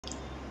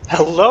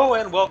Hello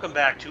and welcome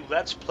back to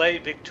Let's Play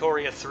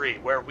Victoria 3,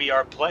 where we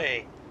are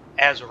playing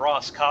as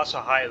Ras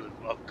Kassa Hailu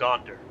of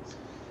Gondar.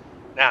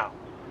 Now,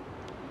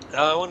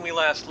 when we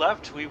last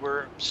left, we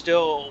were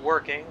still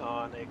working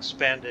on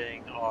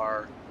expanding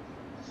our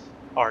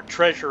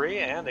treasury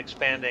and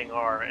expanding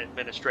our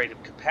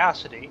administrative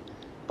capacity.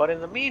 But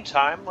in the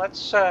meantime,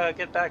 let's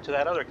get back to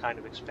that other kind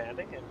of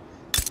expanding and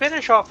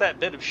finish off that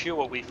bit of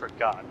Shua we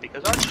forgot,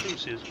 because our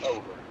truce is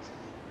over,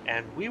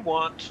 and we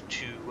want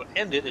to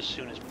end it as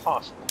soon as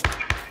possible.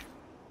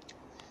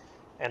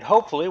 And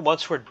hopefully,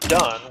 once we're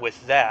done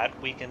with that,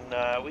 we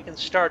can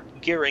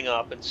start gearing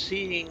up and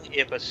seeing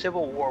if a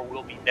civil war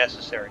will be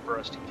necessary for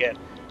us to get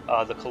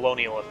the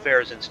colonial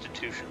affairs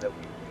institution that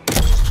we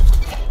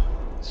need.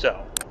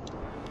 So,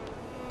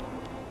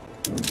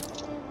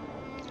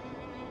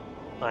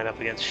 line up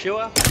against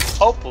Shua.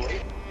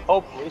 Hopefully,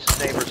 some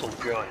neighbors will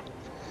join.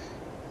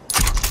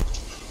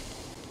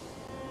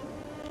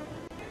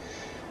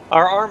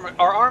 Our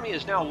army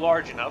is now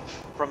large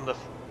enough from the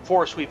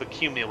force we've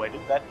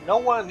accumulated that no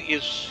one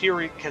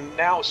can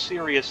now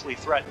seriously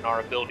threaten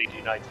our ability to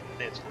unite the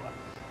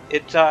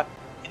peninsula.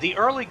 The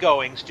early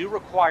goings do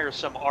require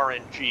some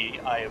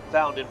RNG, I have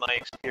found in my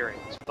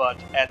experience, but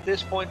at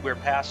this point we're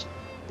past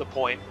the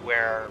point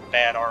where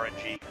bad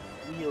RNG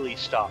can really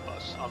stop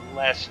us,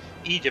 unless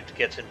Egypt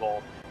gets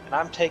involved, and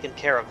I'm taking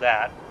care of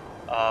that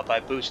by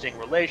boosting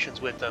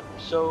relations with them,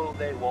 so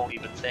they won't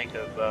even think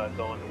of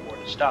going to war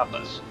to stop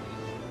us.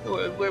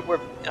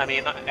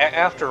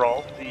 After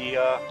all,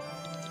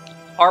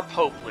 our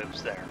Pope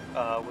lives there.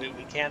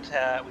 We can't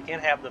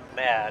have them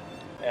mad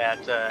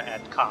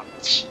at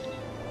comets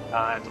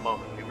at the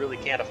moment. We really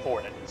can't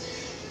afford it.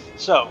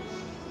 So,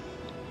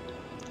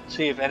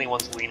 see if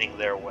anyone's leaning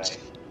their way.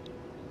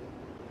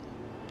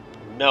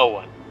 No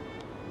one.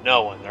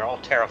 They're all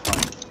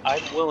terrified.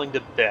 I'm willing to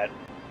bet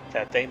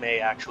that they may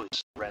actually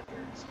surrender.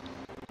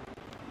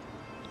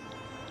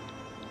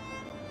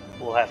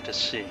 We'll have to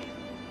see.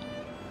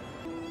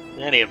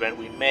 In any event,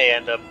 we may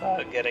end up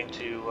getting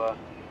to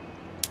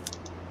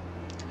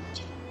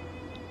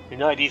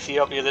unite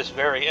Ethiopia this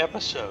very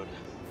episode.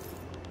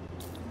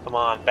 Come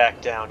on,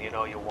 back down, you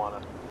know you wanna.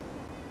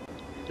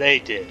 They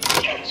did.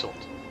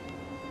 Excellent.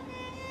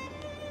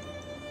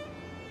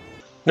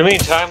 In the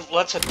meantime,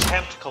 let's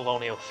attempt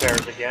colonial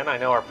affairs again. I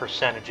know our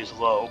percentage is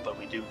low, but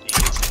we do need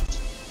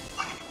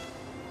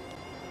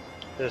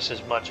this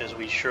as much as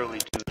we surely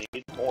do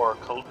need. More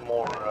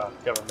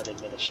government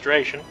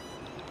administration.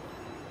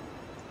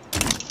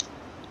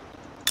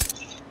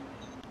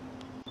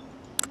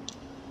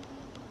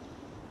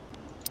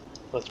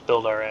 Let's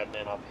build our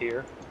admin up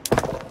here.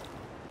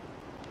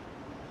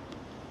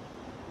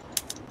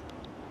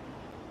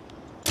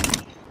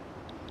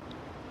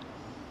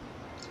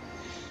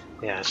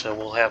 Yeah, so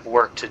we'll have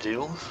work to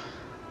do.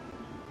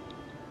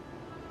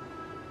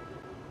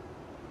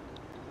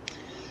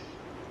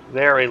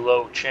 Very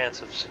low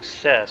chance of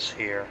success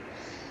here.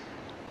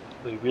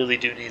 We really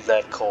do need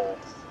that coal.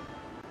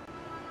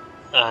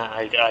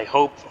 I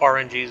hope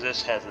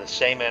RNGesus has the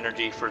same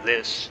energy for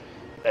this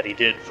that he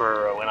did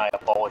for when I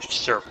abolished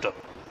serfdom.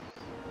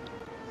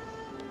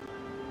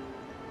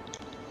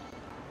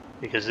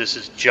 Because this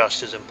is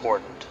just as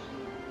important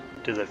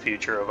to the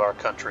future of our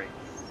country.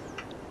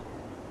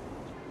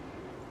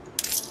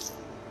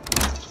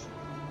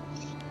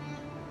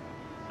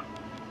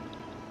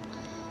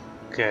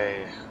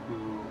 Okay,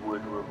 who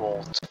would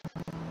revolt?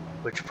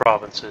 Which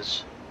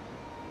provinces?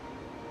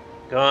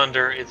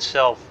 Gondar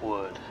itself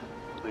would,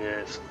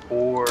 with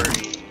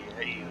 40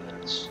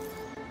 units.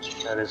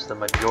 That is the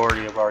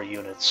majority of our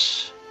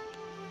units.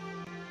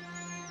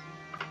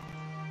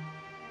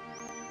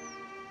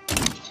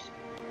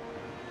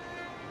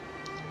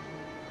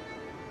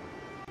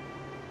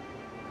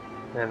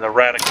 And the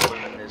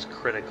radicalism is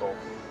critical.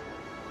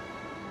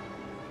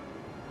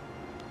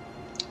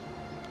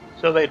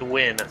 So they'd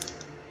win.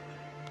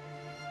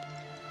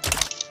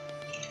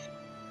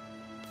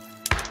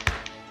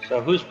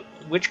 So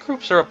which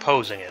groups are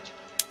opposing it?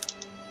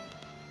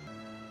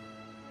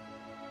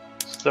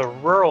 The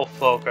rural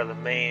folk are the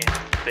main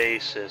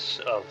basis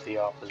of the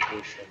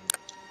opposition.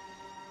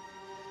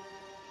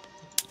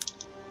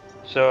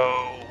 So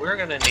we're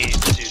gonna need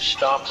to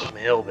stop some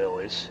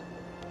hillbillies.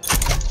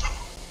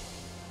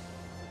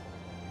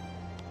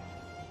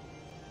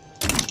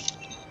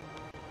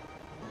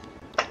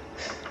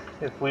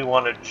 If we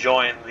want to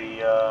join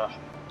the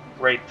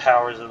great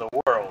powers of the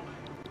world.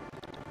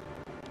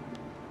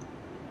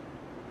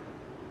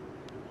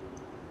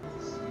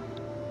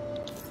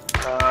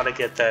 To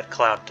get that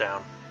clout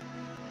down.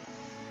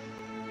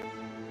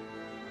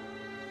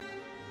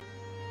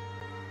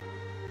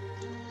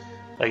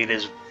 Like, it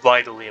is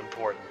vitally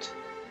important.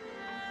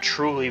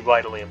 Truly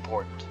vitally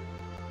important.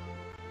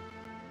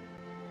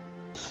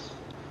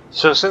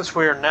 So since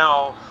we are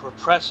now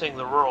repressing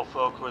the rural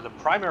folk who are the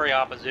primary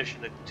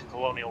opposition to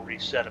colonial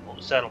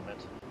resettlement,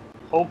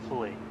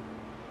 hopefully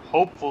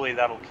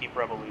that'll keep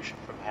revolution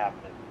from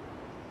happening.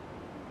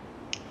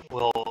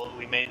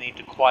 We may need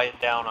to quiet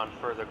down on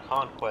further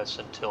conquests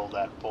until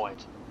that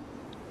point.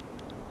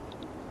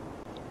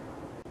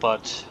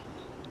 but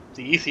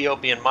the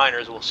Ethiopian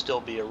miners will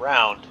still be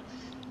around,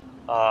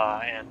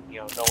 and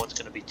no one's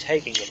going to be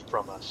taking them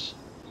from us.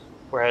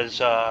 Whereas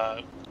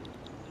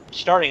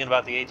starting in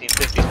about the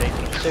 1850s,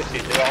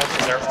 1860s,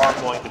 there are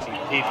going to be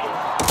people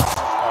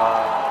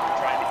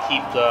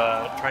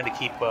trying to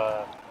keep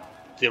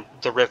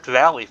the Rift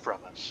Valley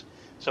from us.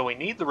 So we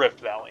need the Rift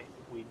Valley.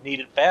 We need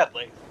it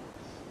badly.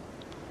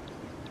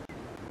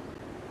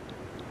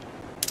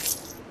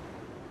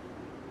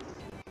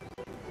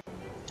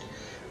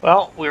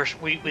 Well,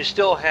 we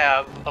still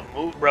have a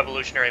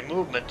revolutionary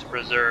movement to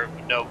preserve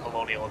no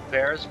colonial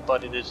affairs,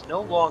 but it is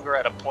no longer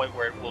at a point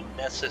where it will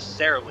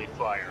necessarily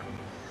fire.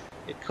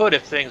 It could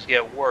if things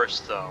get worse,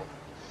 though.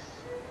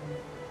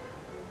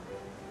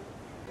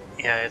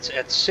 Yeah, it's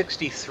at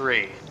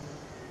 63.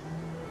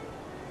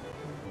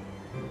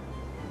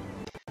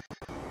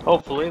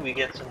 Hopefully we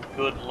get some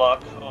good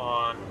luck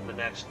on the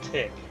next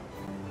tick.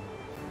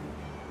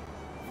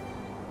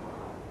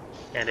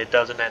 And it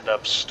doesn't end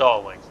up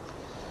stalling.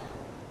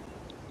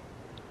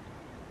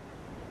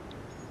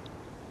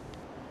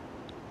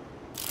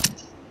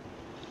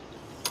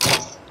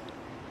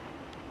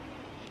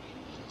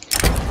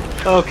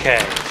 Okay,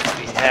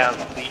 we have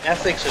the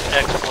ethics of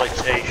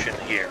exploitation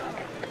here.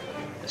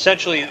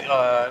 Essentially,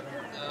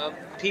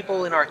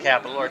 people in our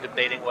capital are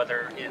debating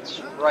whether it's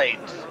right,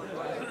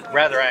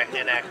 rather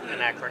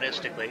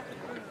anachronistically,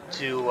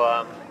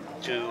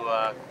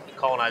 to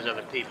colonize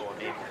other people. I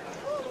mean,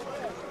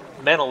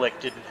 Menelik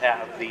didn't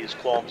have these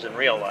qualms in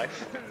real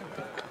life.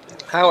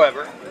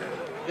 However,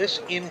 this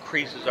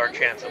increases our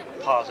chance of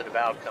a positive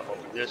outcome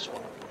over this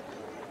one.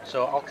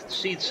 So I'll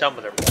concede some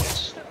of their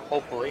points.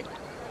 Hopefully,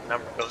 the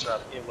number goes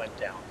up. It went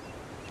down.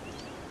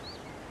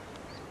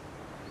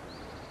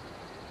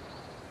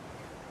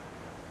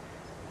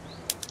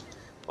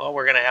 Well,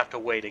 we're going to have to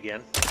wait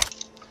again.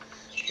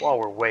 While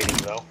we're waiting,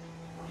 though,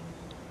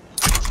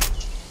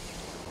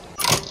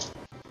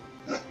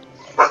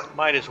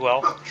 might as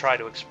well try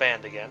to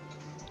expand again.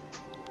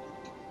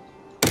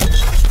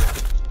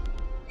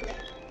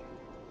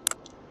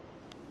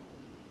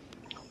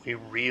 We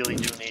really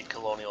do need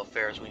colonial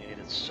affairs. We need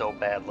it so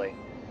badly.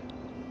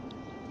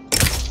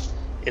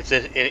 If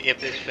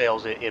this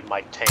fails, it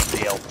might tank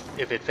the LP.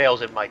 If it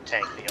fails, it might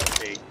tank the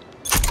LP.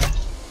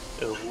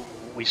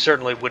 We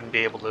certainly wouldn't be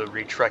able to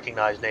reach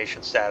recognized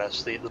nation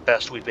status. The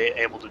best we'd be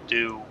able to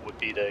do would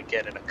be to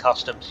get in a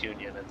customs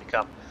union and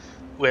become...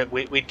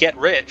 We'd get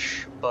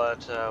rich,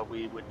 but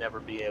we would never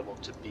be able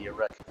to be a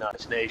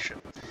recognized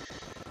nation.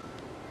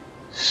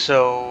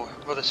 So,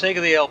 for the sake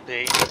of the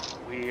LP,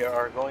 we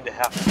are going to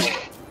have to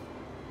hope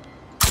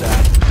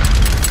that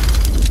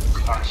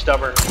our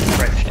stubborn,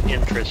 entrenched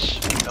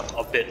interests become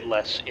a bit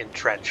less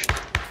entrenched,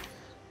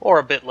 or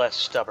a bit less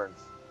stubborn.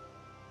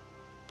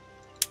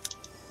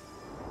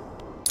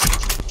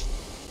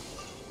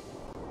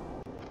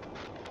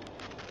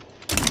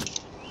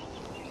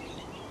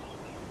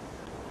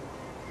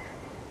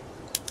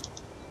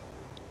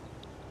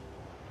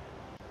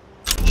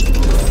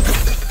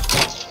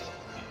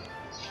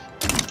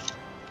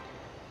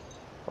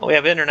 Well, we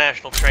have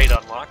international trade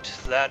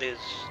unlocked. That is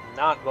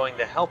not going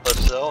to help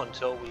us, though,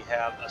 until we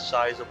have a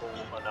sizable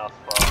enough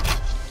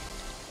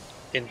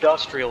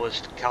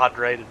industrialist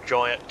cadre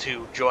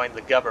to join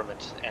the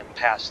government and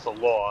pass the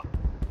law.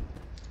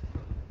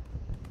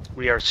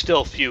 We are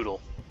still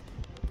feudal.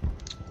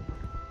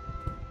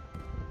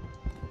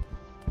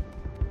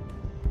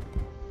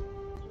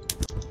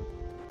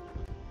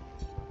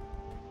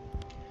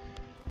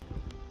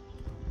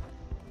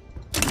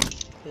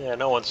 Yeah,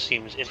 no one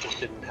seems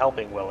interested in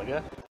helping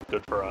Welliga.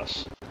 Good for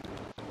us.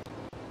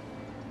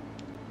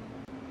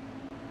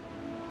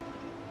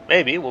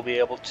 Maybe we'll be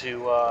able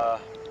to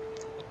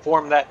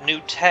form that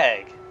new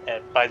tag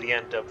by the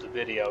end of the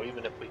video,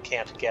 even if we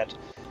can't get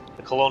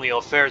the Colonial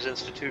Affairs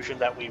institution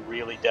that we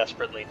really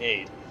desperately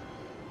need,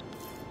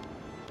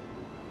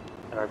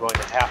 and are going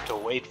to have to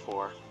wait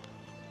for.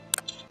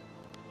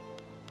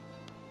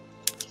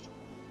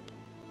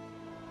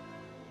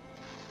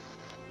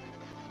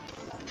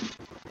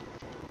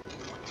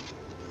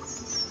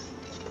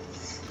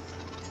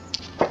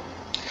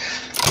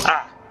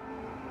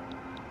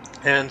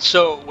 And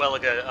so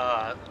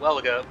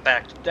Welliga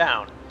backed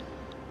down.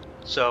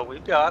 So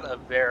we've got a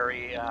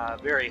very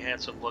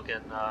handsome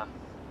looking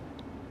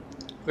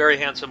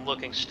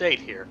state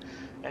here,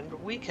 and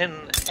we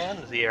can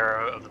end the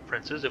era of the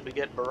princes if we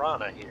get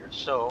Barana here.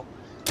 So,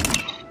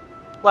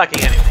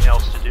 lacking anything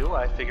else to do,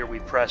 I figure we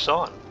press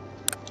on.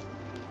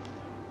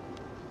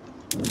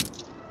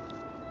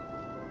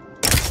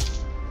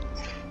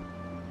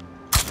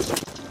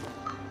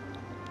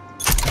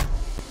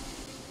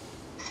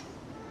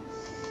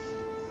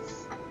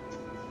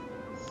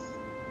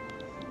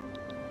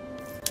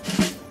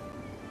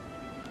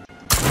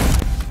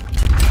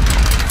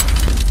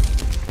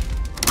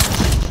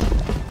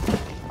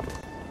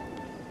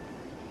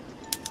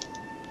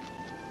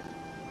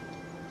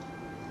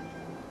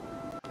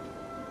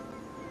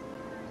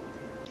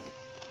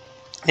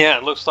 Yeah,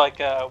 it looks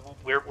like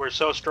we're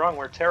so strong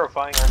we're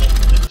terrifying our nation.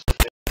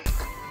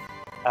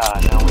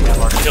 Now we have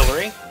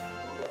artillery.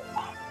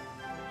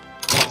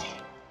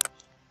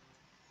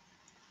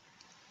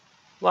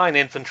 Line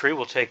infantry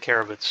will take care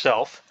of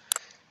itself.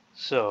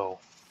 So,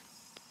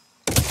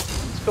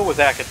 let's go with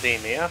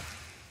academia.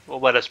 Will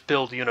let us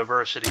build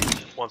universities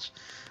once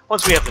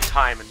we have the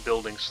time and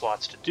building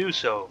slots to do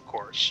so, of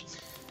course.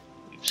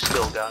 We've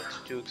still got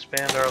to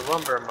expand our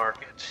lumber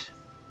market.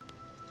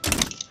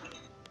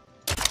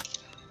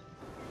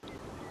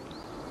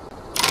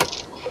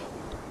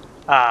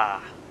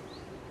 Ah,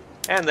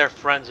 and their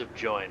friends have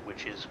joined,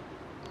 which is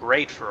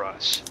great for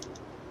us.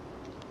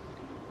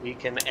 We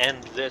can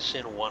end this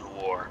in one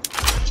war.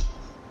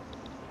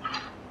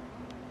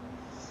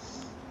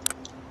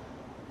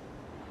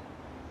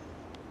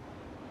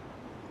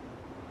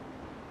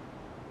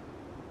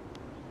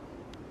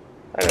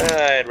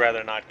 I'd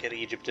rather not get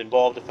Egypt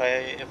involved if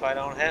I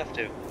don't have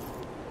to.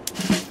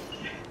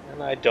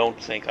 And I don't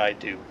think I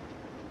do.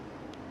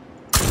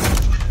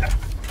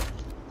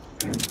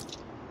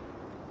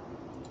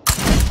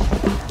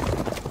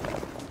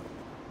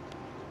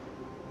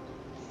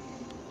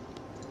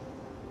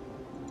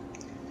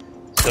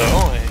 So,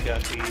 I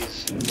got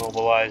these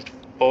mobilized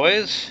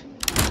boys.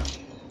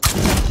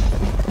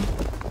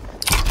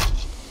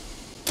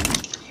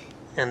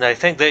 And I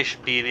think they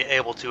should be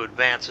able to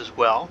advance as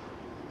well.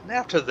 And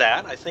after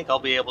that, I think I'll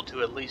be able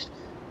to at least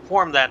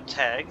form that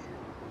tag.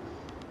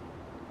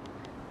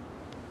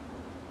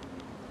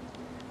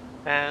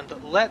 And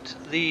let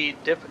the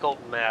difficult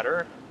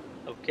matter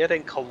of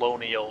getting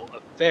colonial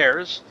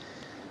affairs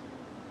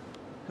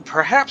and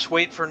perhaps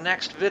wait for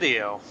next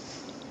video.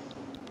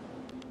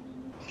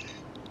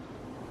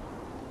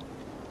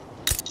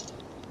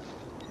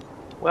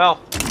 Well,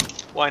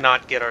 why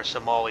not get our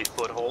Somali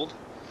foothold?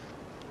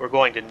 We're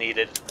going to need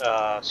it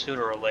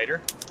sooner or later.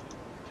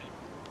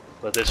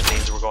 But this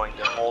means we're going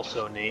to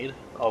also need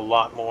a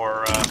lot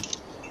more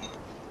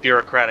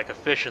bureaucratic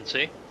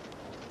efficiency.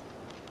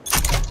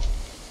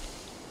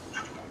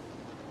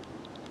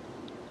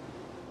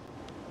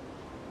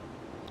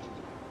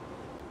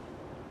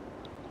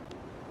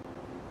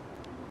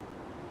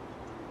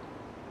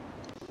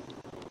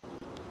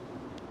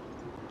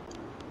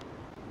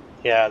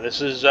 Yeah,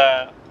 this is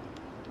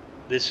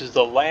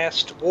the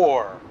last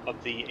war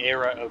of the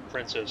era of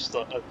princes.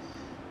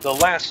 The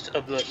last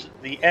of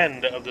the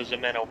end of the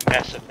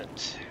Zemeno-Pacific.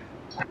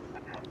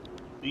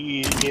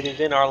 It is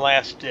in our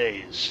last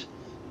days,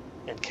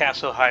 and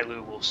Kassa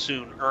Hailu will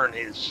soon earn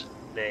his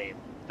name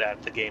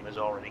that the game has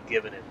already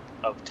given him,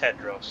 of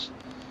Tewodoros.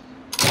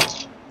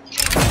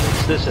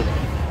 What's this in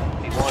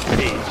it? We want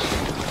peace.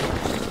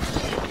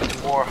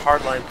 More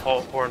hardline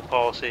foreign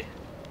policy.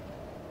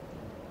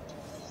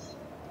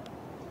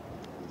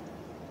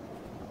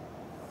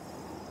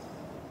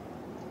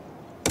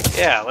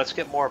 Yeah, let's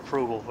get more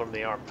approval from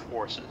the armed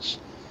forces.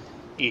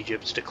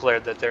 Egypt's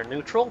declared that they're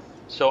neutral,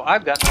 so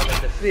I've got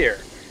nothing to fear.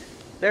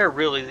 They're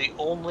really the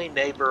only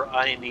neighbor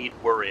I need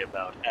worry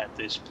about at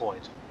this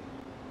point.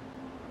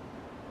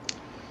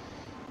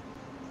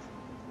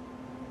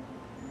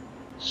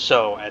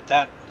 So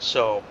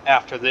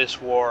after this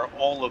war,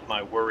 all of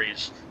my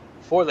worries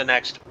for the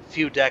next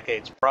few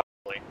decades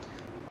probably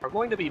are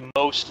going to be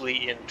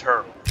mostly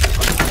internal.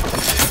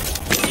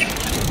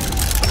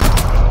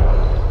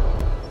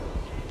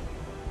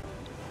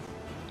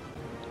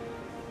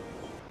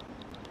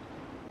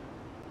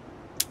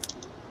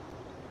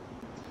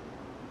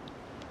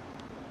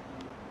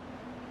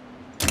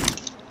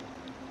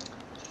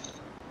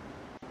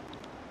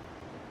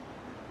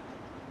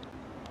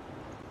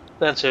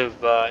 Offensive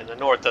in the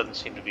north doesn't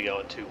seem to be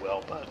going too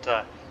well,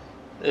 but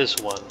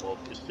this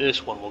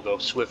one will go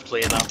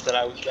swiftly enough that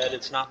I would bet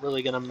it's not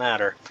really going to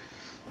matter.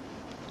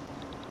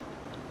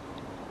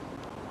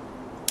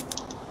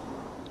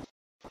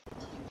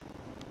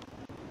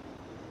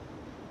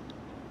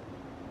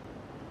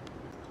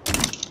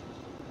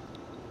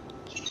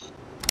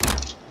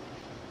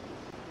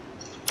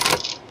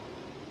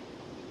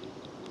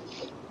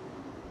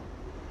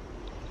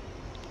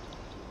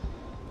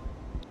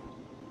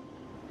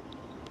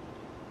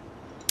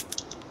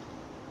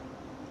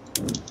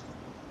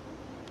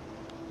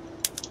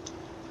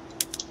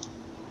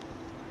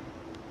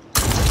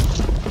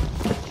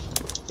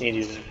 Need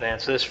you to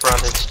advance this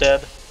front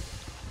instead.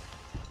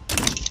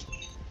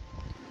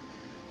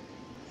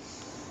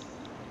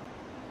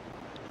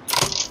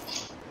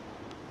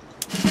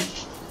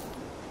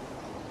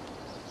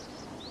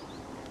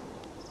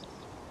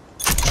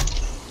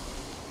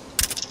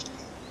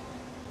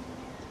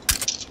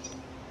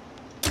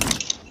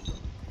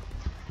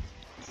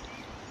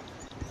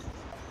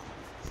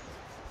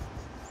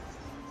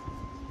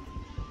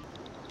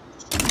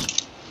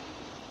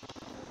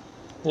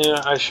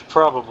 Yeah, I should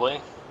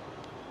probably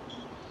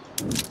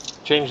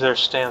change their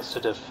stance to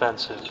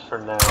defensive for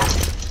now.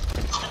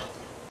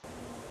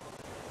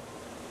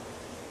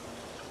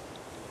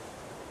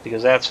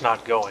 Because that's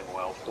not going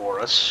well for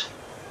us.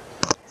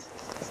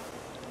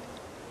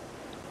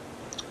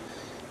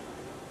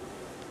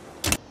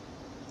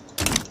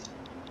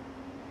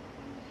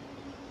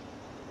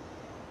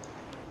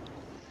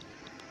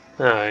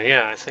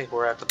 Yeah, I think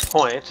we're at the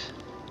point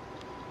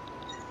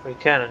we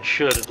can and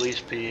should at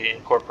least be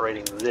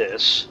incorporating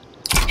this.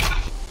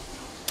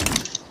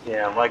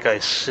 Yeah, like I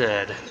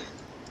said,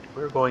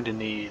 we're going to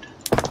need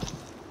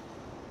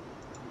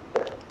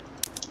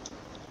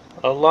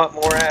a lot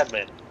more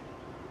admin.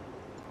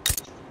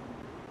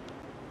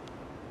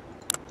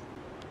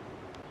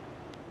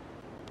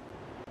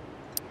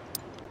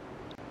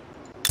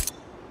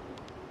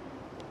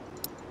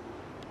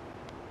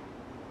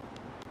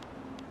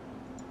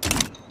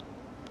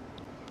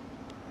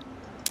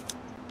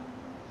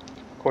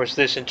 Of course,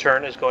 this in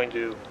turn is going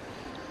to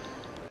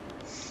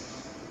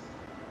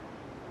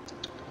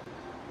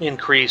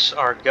increase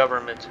our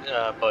government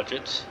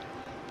budget.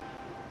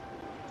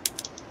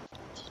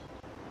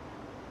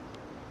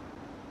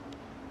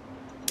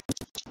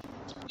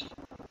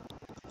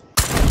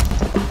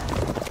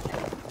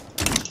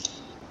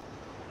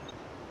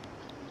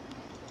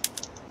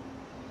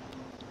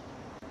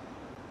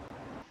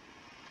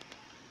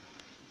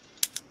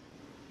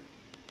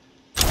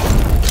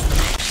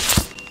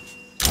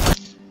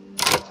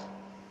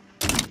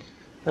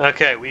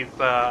 Okay,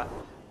 we've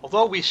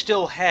although we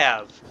still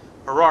have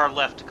Harar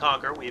left to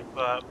conquer, we've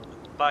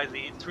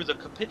through the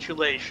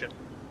capitulation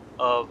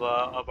of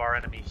our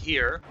enemy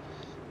here,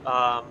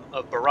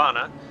 of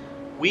Barana,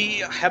 we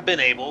have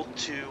been able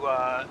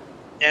to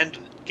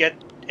get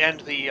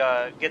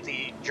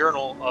the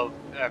journal of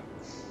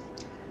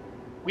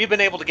we've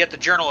been able to get the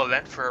journal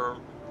event for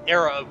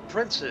Era of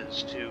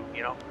Princes to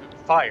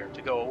fire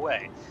to go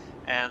away,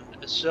 and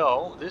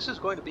so this is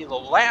going to be the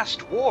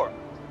last war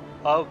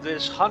of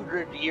this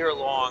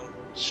 100-year-long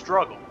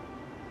struggle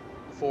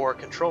for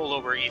control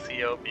over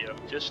Ethiopia.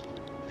 Just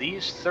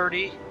these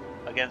 30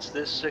 against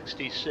this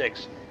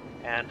 66,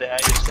 and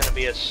it's going to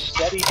be a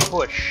steady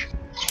push,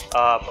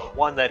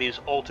 one that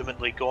is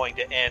ultimately going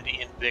to end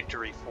in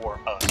victory for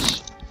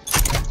us.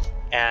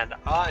 And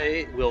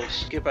I will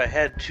skip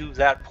ahead to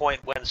that point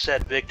when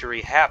said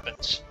victory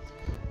happens.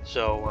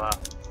 So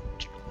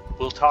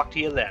we'll talk to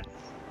you then.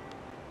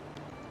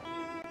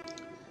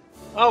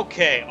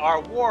 Okay, our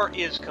war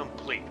is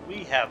complete. We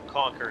have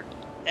conquered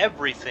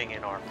everything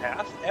in our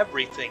path,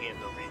 everything in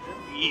the region.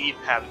 We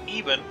have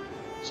even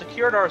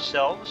secured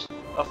ourselves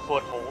a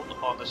foothold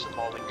on the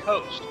Somali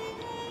coast,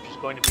 which is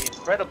going to be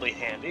incredibly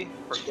handy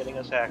for getting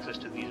us access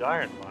to these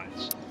iron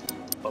mines.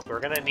 But we're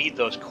going to need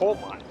those coal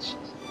mines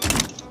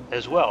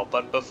as well.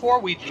 But before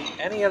we do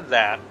any of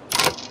that,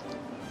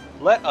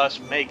 let us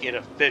make it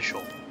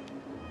official.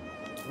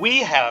 We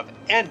have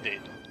ended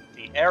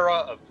the era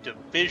of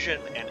division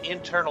and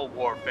internal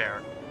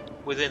warfare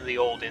within the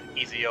old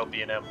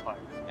Ethiopian Empire,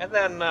 and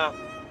then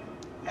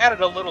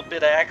added a little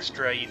bit of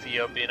extra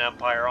Ethiopian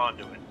Empire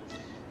onto it.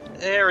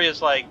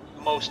 Areas like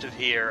most of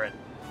here and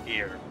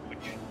here, which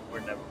were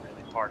never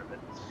really part of it.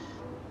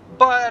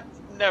 But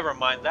never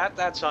mind that,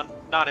 that's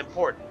not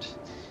important.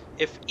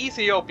 If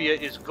Ethiopia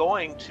is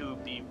going to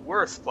be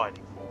worth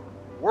fighting for,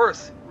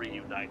 worth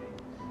reuniting,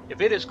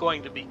 if it is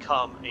going to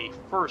become a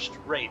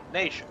first-rate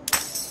nation,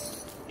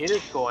 it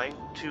is going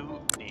to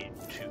need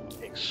to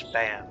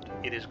expand.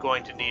 It is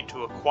going to need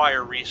to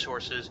acquire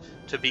resources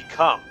to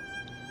become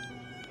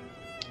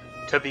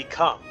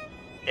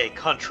a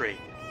country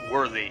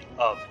worthy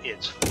of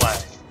its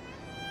flag.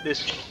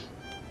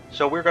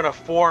 So we're going to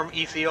form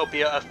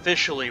Ethiopia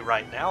officially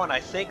right now, and I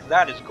think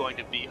that is going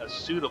to be a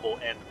suitable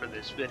end for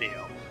this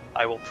video.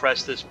 I will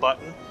press this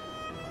button,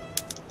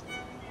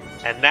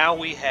 and now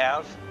we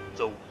have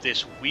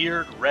this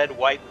weird red,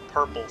 white, and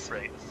purple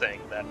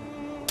thing that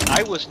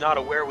I was not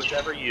aware was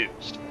ever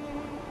used.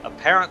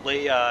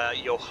 Apparently,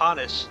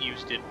 Johannes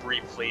used it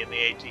briefly in the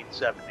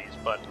 1870s,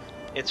 but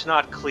it's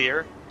not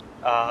clear.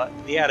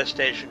 The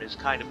attestation is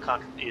kind of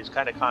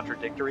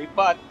contradictory,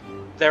 but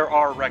there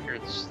are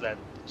records that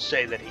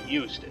say that he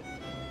used it.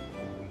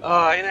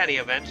 In any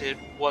event, it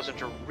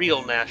wasn't a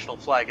real national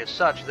flag as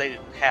such. They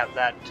didn't have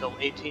that until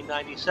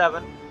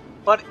 1897.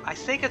 But I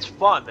think it's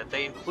fun that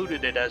they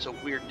included it as a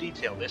weird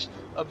detail, this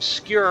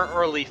obscure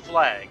early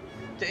flag,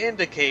 to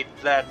indicate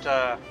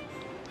that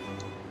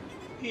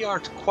we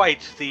aren't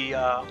quite the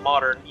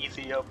modern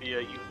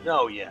Ethiopia you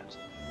know yet.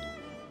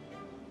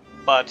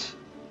 But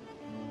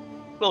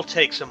we'll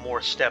take some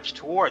more steps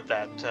toward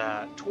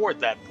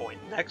that point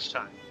next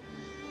time.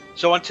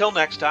 So until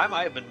next time,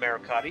 I have been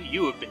Marikati,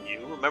 you have been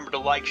you. Remember to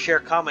like, share,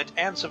 comment,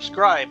 and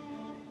subscribe,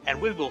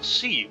 and we will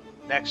see you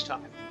next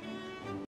time.